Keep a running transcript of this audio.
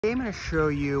Today I'm going to show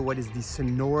you what is the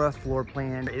Sonora floor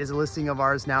plan. It is a listing of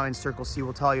ours now in Circle C.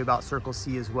 We'll tell you about Circle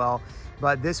C as well.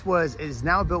 But is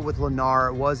now built with Lennar.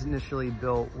 It was initially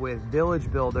built with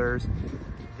Village Builders.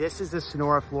 This is the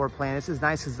Sonora floor plan. This is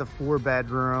nice. It's a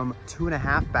 4-bedroom,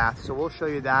 2.5 bath. So we'll show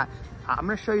you that. I'm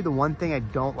going to show you the one thing I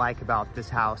don't like about this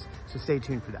house. So stay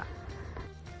tuned for that.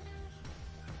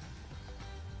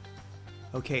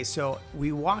 Okay, so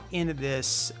we walk into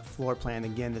this floor plan.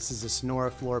 Again, this is a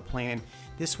Sonora floor plan.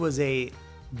 This was a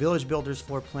Village Builders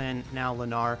floor plan, now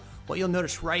Lennar. What you'll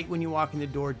notice right when you walk in the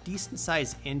door, decent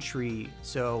size entry.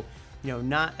 So,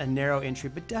 not a narrow entry,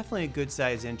 but definitely a good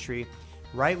size entry.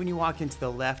 Right when you walk into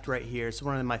the left right here, so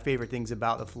one of my favorite things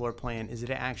about the floor plan is that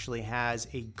it actually has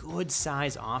a good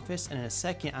size office. And in a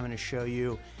second, I'm gonna show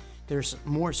you there's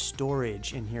more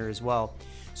storage in here as well.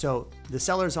 So the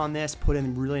sellers on this put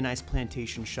in really nice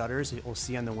plantation shutters that we'll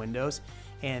see on the windows.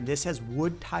 And this has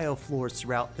wood tile floors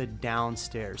throughout the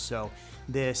downstairs. So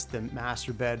the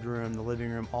master bedroom, the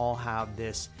living room, all have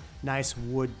this nice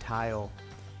wood tile.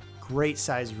 Great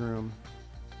size room.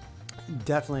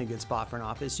 Definitely a good spot for an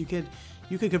office. You could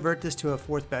convert this to a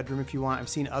 4th bedroom if you want. Or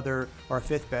a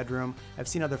 5th bedroom. I've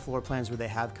seen other floor plans where they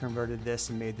have converted this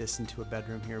and made this into a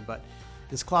bedroom here, but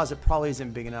this closet probably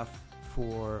isn't big enough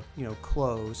for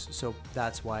clothes, so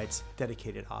that's why it's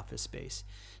dedicated office space.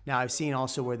 Now I've seen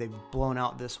also where they've blown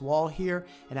out this wall here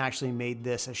and actually made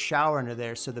this a shower under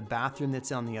there, so the bathroom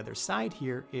that's on the other side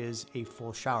here is a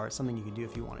full shower. It's something you can do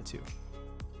if you wanted to.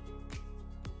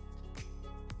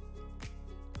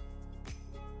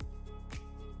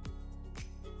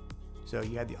 So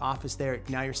you have the office there.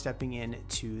 Now you're stepping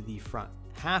into the front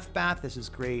half bath. This is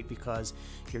great because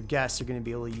your guests are going to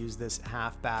be able to use this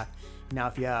half bath. Now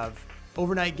if you have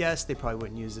overnight guests, they probably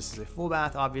wouldn't use this as a full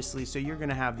bath, obviously, so you're going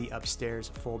to have the upstairs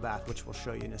full bath, which we'll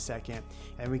show you in a second.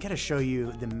 And we got to show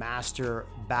you the master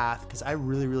bath because I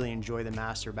really enjoy the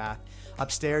master bath.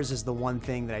 Upstairs is the one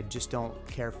thing that I just don't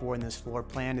care for in this floor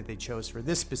plan that they chose for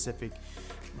this specific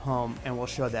home, and we'll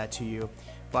show that to you.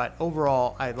 But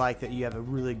overall, I like that you have a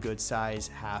really good size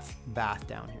half bath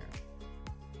down here.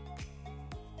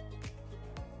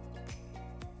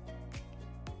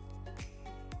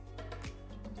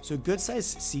 So good size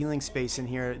ceiling space in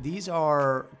here. These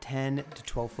are 10 to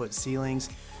 12 foot ceilings.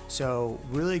 So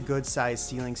really good size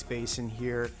ceiling space in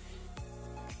here.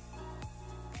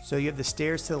 So you have the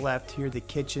stairs to the left here, the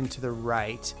kitchen to the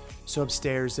right. So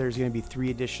upstairs, there's gonna be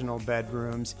 3 additional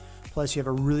bedrooms. Plus you have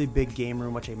a really big game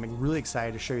room, which I'm really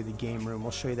excited to show you the game room.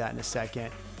 We'll show you that in a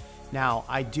second. Now,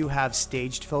 I do have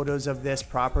staged photos of this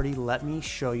property. Let me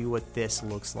show you what this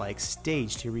looks like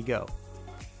staged. Here we go.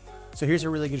 So here's a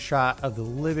really good shot of the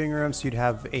living room. So you'd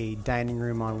have a dining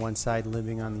room on one side,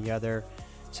 living on the other.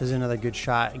 So there's another good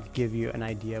shot. It could give you an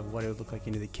idea of what it would look like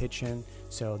into the kitchen.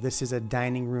 So this is a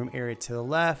dining room area to the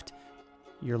left,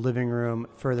 your living room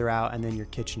further out, and then your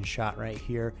kitchen shot right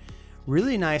here.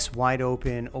 Really nice wide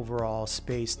open overall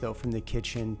space though from the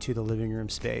kitchen to the living room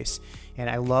space. And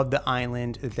I love the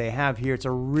island that they have here. It's a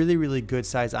really good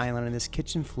size island, and this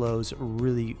kitchen flows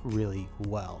really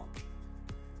well.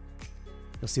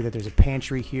 You'll see that there's a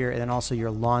pantry here, and then also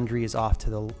your laundry is off to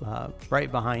the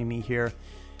right behind me here.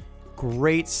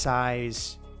 Great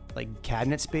size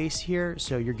cabinet space here,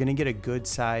 so you're gonna get a good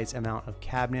size amount of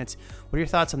cabinets. What are your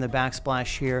thoughts on the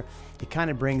backsplash here? It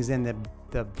kind of brings in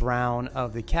the brown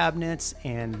of the cabinets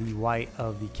and the white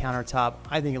of the countertop.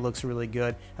 I think it looks really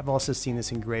good. I've also seen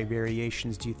this in gray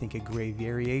variations. Do you think a gray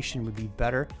variation would be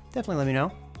better? Definitely let me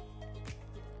know.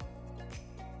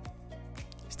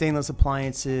 Stainless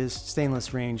appliances,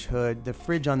 stainless range hood. The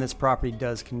fridge on this property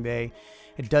does convey.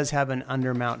 It does have an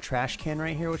undermount trash can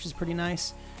right here, which is pretty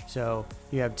nice. So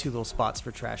you have 2 little spots for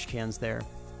trash cans there.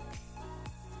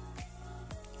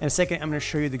 In a second, I'm going to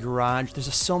show you the garage.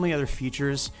 There's so many other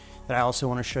features that I also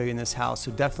want to show you in this house,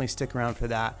 so definitely stick around for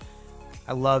that.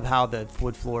 I love how the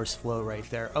wood floors flow right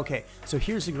there. Okay, so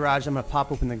here's the garage. I'm going to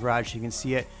pop open the garage so you can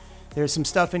see it. There's some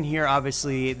stuff in here,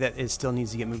 obviously, that it still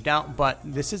needs to get moved out, but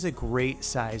this is a great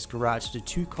size garage. It's a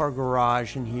 2-car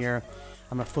garage in here.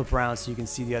 I'm gonna flip around so you can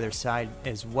see the other side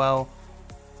as well.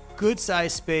 Good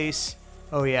size space.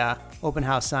 Oh yeah, open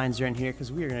house signs are in here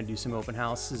because we are gonna do some open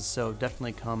houses, so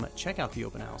definitely come check out the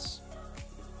open house.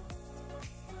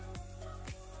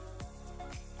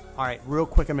 All right, real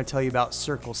quick, I'm gonna tell you about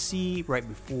Circle C right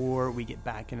before we get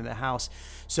back into the house.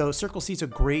 So Circle C is a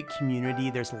great community.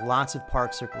 There's lots of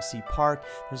parks, Circle C Park.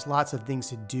 There's lots of things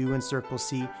to do in Circle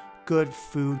C. good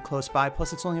food close by.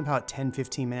 Plus it's only about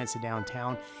 10-15 minutes to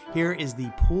downtown. Here is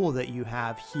the pool that you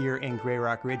have here in Grey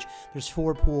Rock Ridge. There's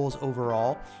 4 pools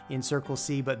overall in Circle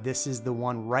C, but this is the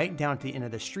one right down to the end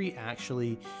of the street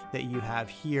actually that you have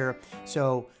here.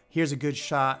 So here's a good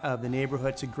shot of the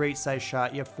neighborhood. It's a great size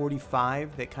shot. You have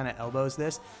 45 that kind of elbows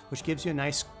this, which gives you a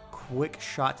nice quick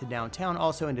shot to downtown,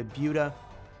 also into Buda.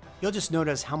 You'll just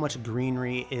notice how much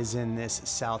greenery is in this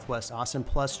Southwest Austin,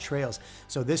 plus trails.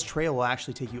 So this trail will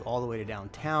actually take you all the way to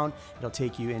downtown. It'll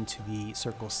take you into the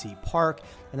Circle C Park,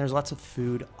 and there's lots of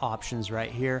food options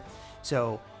right here.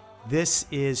 So this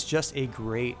is just a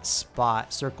great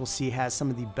spot. Circle C has some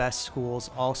of the best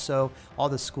schools also. All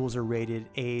the schools are rated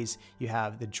A's. You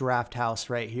have the Draft House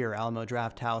right here, Alamo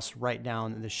Draft House, right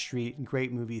down the street.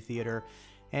 Great movie theater.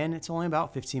 And it's only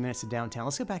about 15 minutes to downtown.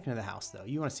 Let's get back into the house though.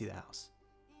 You want to see the house.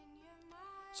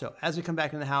 So as we come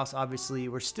back into the house, obviously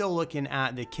we're still looking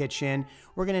at the kitchen.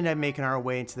 We're gonna end up making our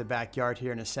way into the backyard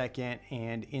here in a second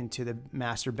and into the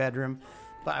master bedroom.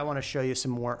 But I wanna show you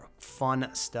some more fun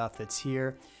stuff that's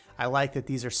here. I like that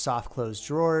these are soft closed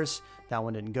drawers. That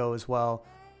one didn't go as well.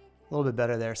 A little bit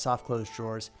better there, soft closed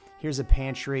drawers. Here's a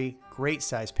pantry, great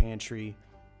size pantry.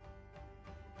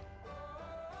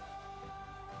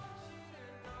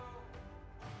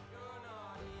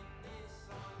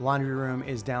 Laundry room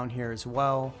is down here as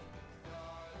well.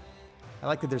 I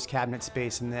like that there's cabinet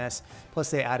space in this. Plus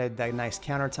they added that nice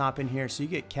countertop in here. So you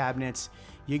get cabinets,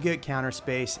 you get counter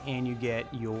space, and you get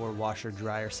your washer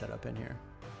dryer set up in here.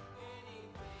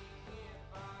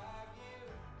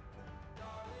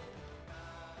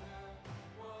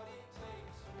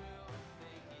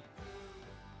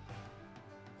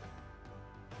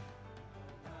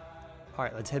 All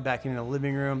right, let's head back into the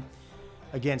living room.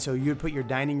 Again, so you would put your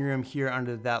dining room here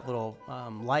under that little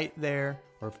light there,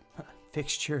 or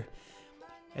fixture.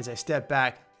 As I step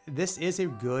back, this is a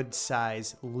good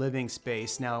size living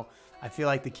space. Now, I feel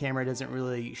like the camera doesn't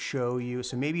really show you,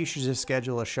 so maybe you should just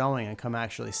schedule a showing and come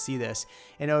actually see this.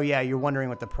 And oh yeah, you're wondering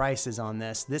what the price is on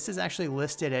this. This is actually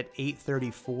listed at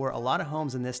 $834. A lot of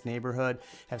homes in this neighborhood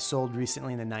have sold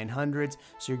recently in the 900s,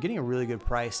 so you're getting a really good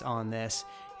price on this.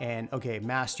 And okay,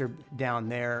 master down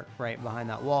there, right behind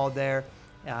that wall there.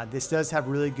 This does have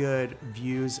really good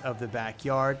views of the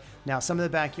backyard. Now, some of the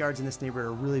backyards in this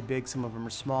neighborhood are really big. Some of them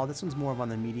are small. This one's more of on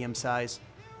the medium size.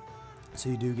 So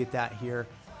you do get that here.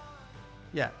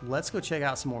 Yeah, let's go check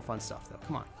out some more fun stuff though.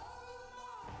 Come on.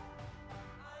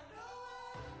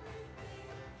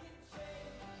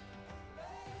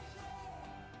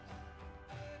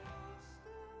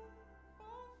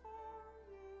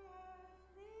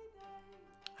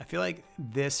 I feel like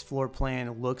this floor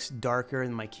plan looks darker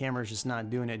and my camera's just not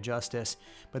doing it justice,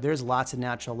 but there's lots of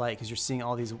natural light because you're seeing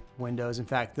all these windows. In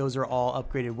fact, those are all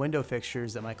upgraded window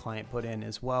fixtures that my client put in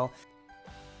as well.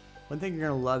 One thing you're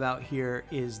gonna love out here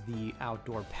is the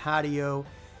outdoor patio.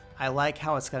 I like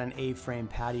how it's got an A-frame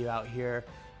patio out here.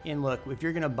 And look, if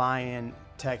you're gonna buy in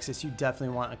Texas, you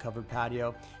definitely want a covered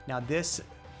patio. Now this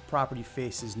property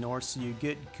faces north, so you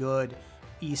get good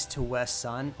east to west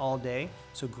sun all day.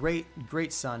 So great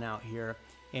sun out here.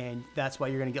 And that's why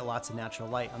you're gonna get lots of natural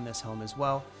light on this home as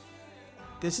well.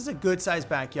 This is a good sized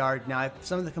backyard. Now,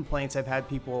 some of the complaints I've had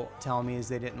people tell me is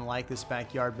they didn't like this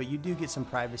backyard, but you do get some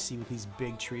privacy with these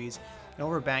big trees. And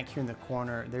over back here in the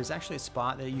corner, there's actually a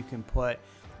spot that you can put,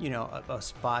 you know, a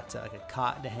spot, like a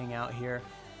cot to hang out here.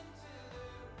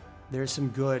 There's some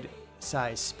good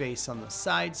size space on the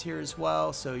sides here as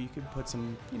well. So you could put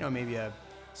some, you know, maybe a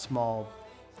small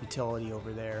utility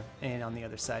over there and on the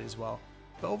other side as well.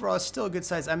 But overall, it's still a good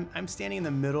size. I'm standing in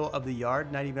the middle of the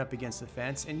yard, not even up against the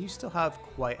fence, and you still have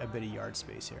quite a bit of yard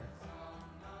space here.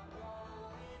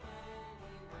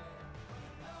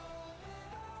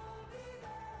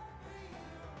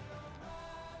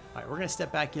 All right, we're gonna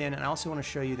step back in, and I also wanna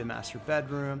show you the master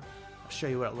bedroom. I'll show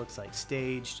you what it looks like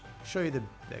staged, show you the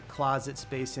closet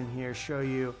space in here, show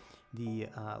you the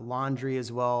laundry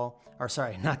as well. Or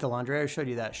sorry, not the laundry, I showed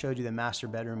you that, showed you the master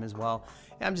bedroom as well.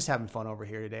 And I'm just having fun over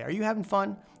here today. Are you having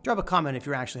fun? Drop a comment if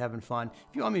you're actually having fun.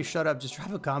 If you want me to shut up, just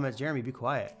drop a comment. Jeremy, be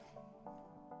quiet.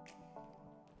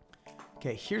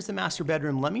 Okay, here's the master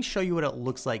bedroom. Let me show you what it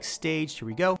looks like staged. Here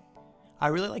we go. I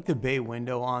really like the bay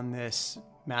window on this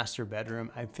master bedroom.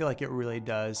 I feel like it really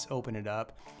does open it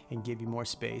up and give you more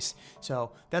space.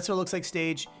 So that's what it looks like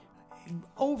staged.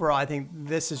 Overall, I think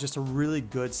this is just a really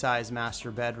good sized master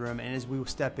bedroom. And as we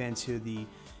step into the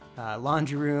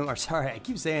laundry room, or sorry, I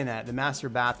keep saying that, the master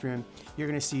bathroom, you're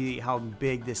gonna see how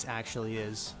big this actually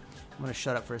is. I'm gonna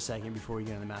shut up for a second before we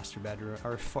get in the master bedroom,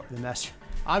 or the master,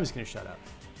 I'm just gonna shut up.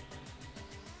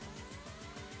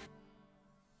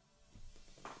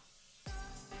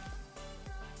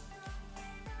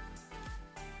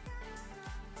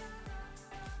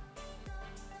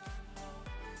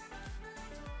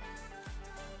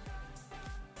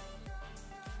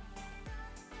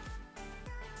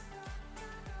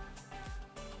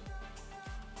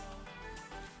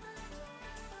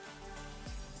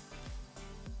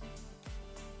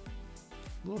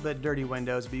 A little bit dirty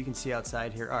windows, but you can see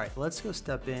outside here. All right, let's go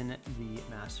step in the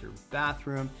master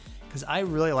bathroom because I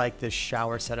really like this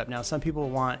shower setup. Now, some people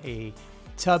want a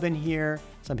tub in here,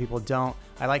 some people don't.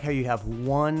 I like how you have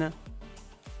one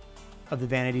of the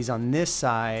vanities on this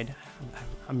side.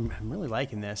 I'm really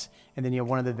liking this. And then you have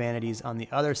one of the vanities on the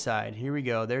other side. Here we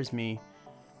go. There's me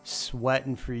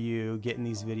sweating for you, getting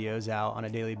these videos out on a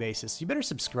daily basis. You better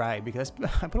subscribe because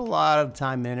I put a lot of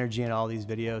time and energy into all these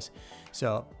videos.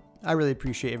 So I really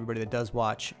appreciate everybody that does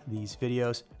watch these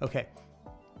videos. Okay,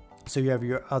 so you have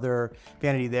your other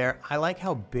vanity there. I like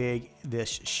how big this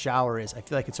shower is. I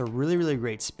feel like it's a really, really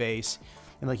great space.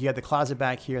 And like you got the closet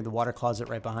back here, the water closet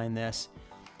right behind this.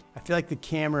 I feel like the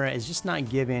camera is just not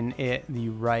giving it the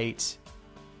right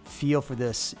feel for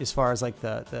this as far as like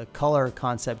the color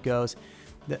concept goes.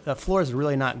 The floor is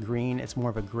really not green. It's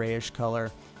more of a grayish color.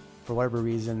 For whatever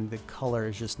reason, the color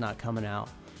is just not coming out.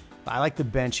 I like the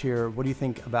bench here. What do you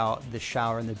think about the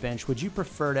shower and the bench? Would you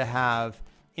prefer to have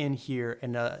in here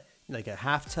like a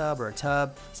half tub or a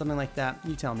tub, something like that?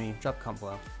 You tell me. Drop a comment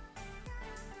below.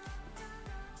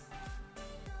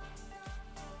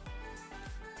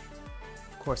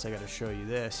 Of course, I got to show you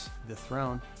this, the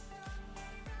throne.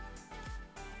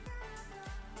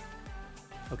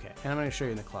 Okay, and I'm going to show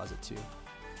you in the closet too.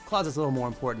 Closet's a little more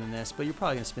important than this, but you're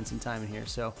probably going to spend some time in here,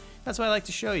 so that's why I like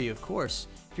to show you, of course.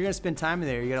 If you're going to spend time in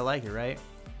there, you got to like it, right?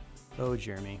 Oh,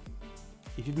 Jeremy.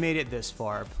 If you've made it this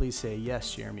far, please say,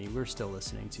 yes, Jeremy, we're still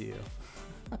listening to you.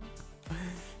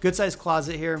 Good sized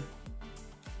closet here.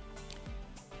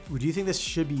 Do you think this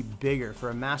should be bigger? For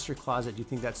a master closet, do you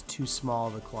think that's too small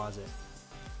of a closet?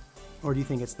 Or do you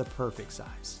think it's the perfect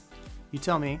size? You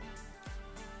tell me.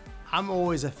 I'm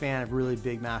always a fan of really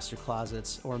big master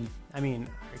closets, or, I mean,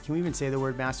 can we even say the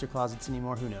word master closets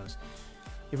anymore? Who knows?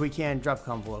 If we can, drop a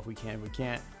comment below if we can. If we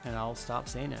can't, and I'll stop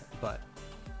saying it. But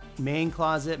main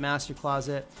closet, master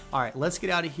closet. All right, let's get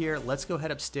out of here. Let's go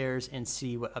head upstairs and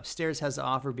see what upstairs has to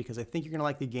offer because I think you're gonna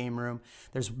like the game room.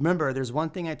 Remember, there's one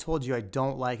thing I told you I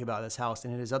don't like about this house,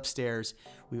 and it is upstairs.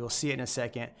 We will see it in a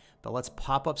second, but let's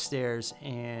pop upstairs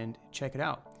and check it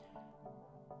out.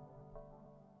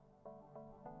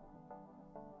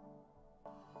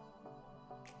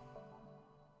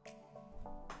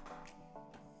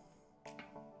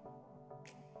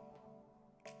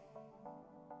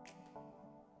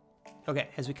 Okay,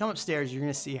 as we come upstairs, you're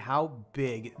gonna see how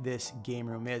big this game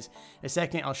room is. In a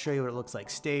second, I'll show you what it looks like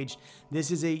staged.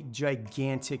 This is a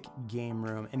gigantic game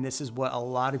room, and this is what a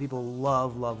lot of people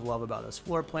love about this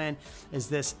floor plan, is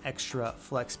this extra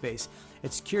flex space.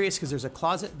 It's curious because there's a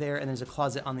closet there and there's a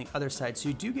closet on the other side. So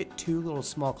you do get two little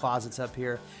small closets up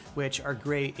here, which are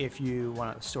great if you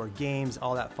wanna store games,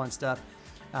 all that fun stuff.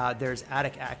 There's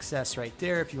attic access right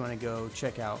there if you wanna go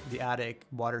check out the attic,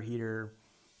 water heater,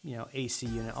 you know, AC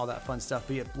unit, all that fun stuff.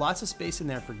 But you have lots of space in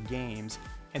there for games.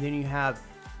 And then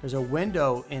there's a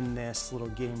window in this little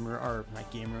game room, or not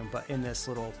game room, but in this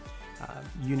little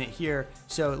unit here.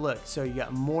 So look, so you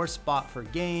got more spot for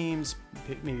games,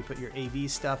 maybe put your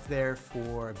AV stuff there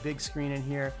for a big screen in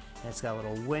here. And it's got a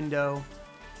little window.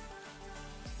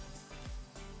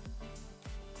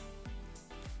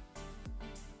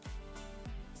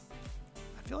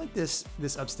 I feel like this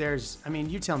upstairs, I mean,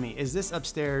 you tell me, is this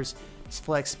upstairs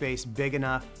flex space big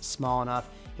enough, small enough?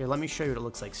 Here, let me show you what it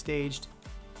looks like staged.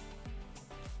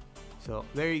 So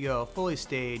there you go, fully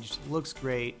staged, looks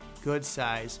great, good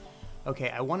size. Okay,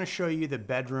 I want to show you the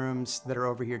bedrooms that are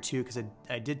over here too, because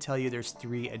I did tell you there's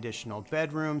 3 additional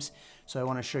bedrooms. So I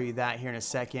want to show you that here in a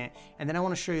second. And then I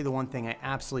want to show you the one thing I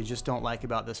absolutely just don't like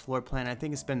about this floor plan. I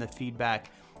think it's been the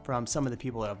feedback from some of the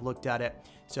people that have looked at it.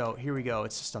 So here we go,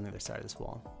 it's just on the other side of this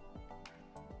wall.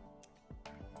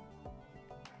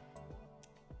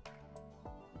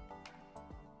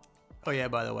 Oh yeah,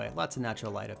 by the way, lots of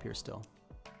natural light up here still.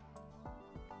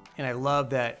 And I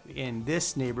love that in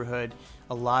this neighborhood,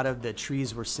 a lot of the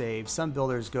trees were saved. Some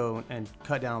builders go and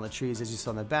cut down all the trees, as you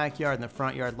saw in the backyard, in the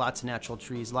front yard, lots of natural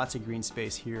trees, lots of green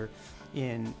space here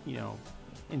in, you know,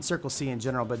 in Circle C in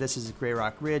general, but this is Grey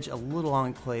Rock Ridge, a little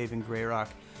enclave in Grey Rock,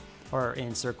 or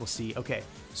in Circle C. Okay,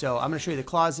 so I'm gonna show you the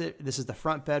closet. This is the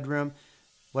front bedroom.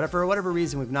 For whatever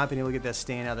reason, we've not been able to get that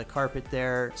stain out of the carpet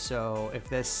there. So if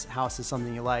this house is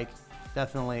something you like,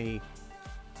 definitely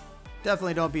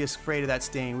don't be afraid of that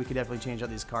stain. We could definitely change out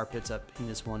these carpets up in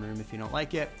this one room if you don't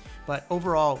like it. But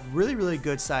overall, really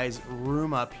good size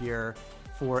room up here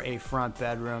for a front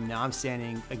bedroom. Now I'm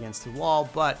standing against the wall,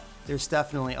 but there's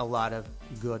definitely a lot of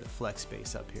good flex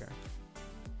space up here.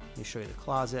 Let me show you the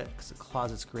closet, because the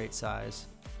closet's great size.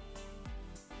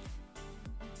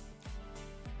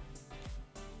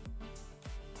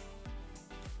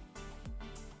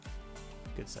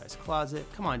 Good size closet.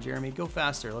 Come on, Jeremy, go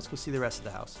faster. Let's go see the rest of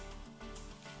the house.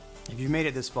 If you've made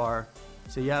it this far,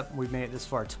 say, yep, we've made it this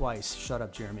far twice. Shut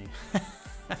up, Jeremy.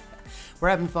 We're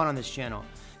having fun on this channel.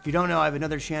 If you don't know, I have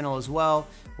another channel as well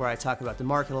where I talk about the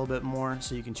market a little bit more,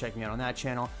 so you can check me out on that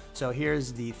channel. So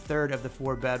here's the third of the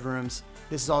 4 bedrooms.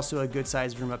 This is also a good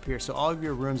sized room up here. So all of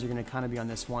your rooms are gonna kind of be on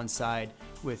this one side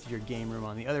with your game room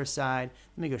on the other side.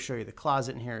 Let me go show you the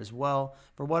closet in here as well.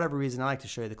 For whatever reason, I like to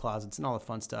show you the closets and all the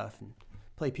fun stuff and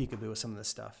play peekaboo with some of this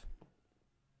stuff.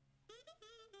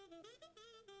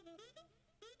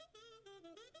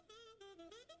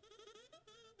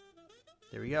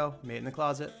 There we go, made it in the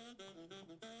closet.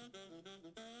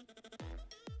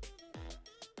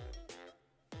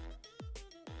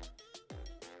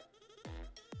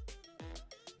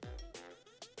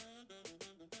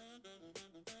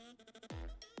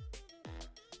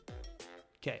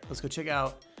 Okay, let's go check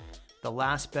out the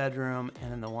last bedroom,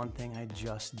 and then the one thing I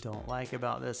just don't like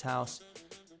about this house.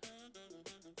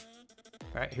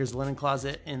 All right, here's the linen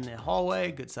closet in the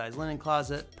hallway, good size linen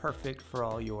closet, perfect for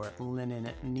all your linen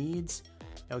needs.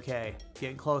 Okay,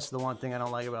 getting close to the one thing I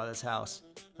don't like about this house.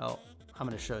 Oh, I'm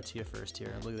gonna show it to you first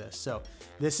here, look at this. So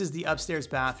this is the upstairs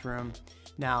bathroom.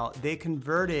 Now they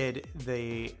converted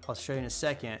I'll show you in a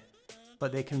second,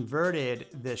 but they converted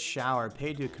this shower,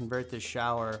 paid to convert this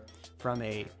shower from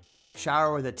a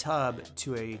shower with a tub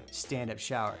to a stand-up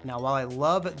shower. Now, while I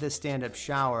love the stand-up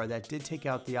shower, that did take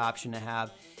out the option to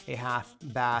have a half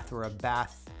bath or a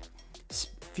bath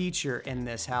feature in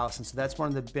this house. And so that's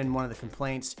been one of the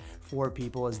complaints for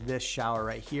people, is this shower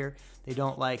right here. They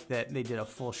don't like that they did a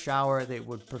full shower. They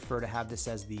would prefer to have this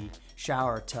as the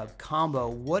shower tub combo.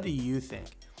 What do you think?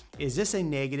 Is this a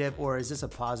negative or is this a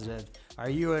positive? Are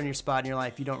you in your spot in your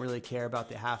life you don't really care about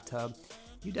the half tub?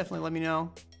 You definitely let me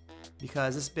know,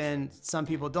 because it's been, some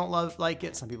people don't like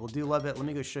it, some people do love it. Let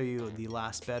me go show you the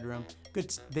last bedroom.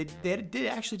 Good, they did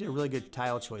actually do a really good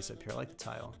tile choice up here. I like the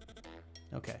tile.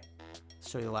 Okay,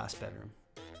 let's show you the last bedroom.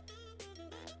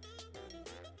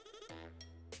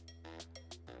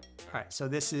 All right, so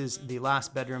this is the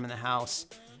last bedroom in the house.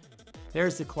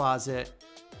 There's the closet.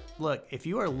 Look, if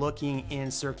you are looking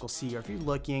in Circle C, or if you're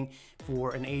looking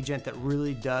for an agent that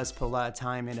really does put a lot of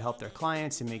time in to help their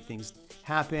clients and make things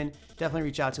happen, definitely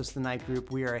reach out to us at the Night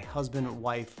Group. We are a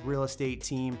husband-wife real estate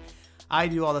team. I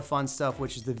do all the fun stuff,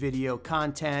 which is the video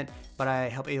content, but I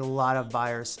help a lot of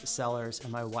buyers, sellers,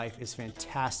 and my wife is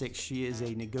fantastic. She is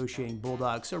a negotiating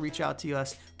bulldog. So reach out to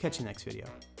us. Catch you next video.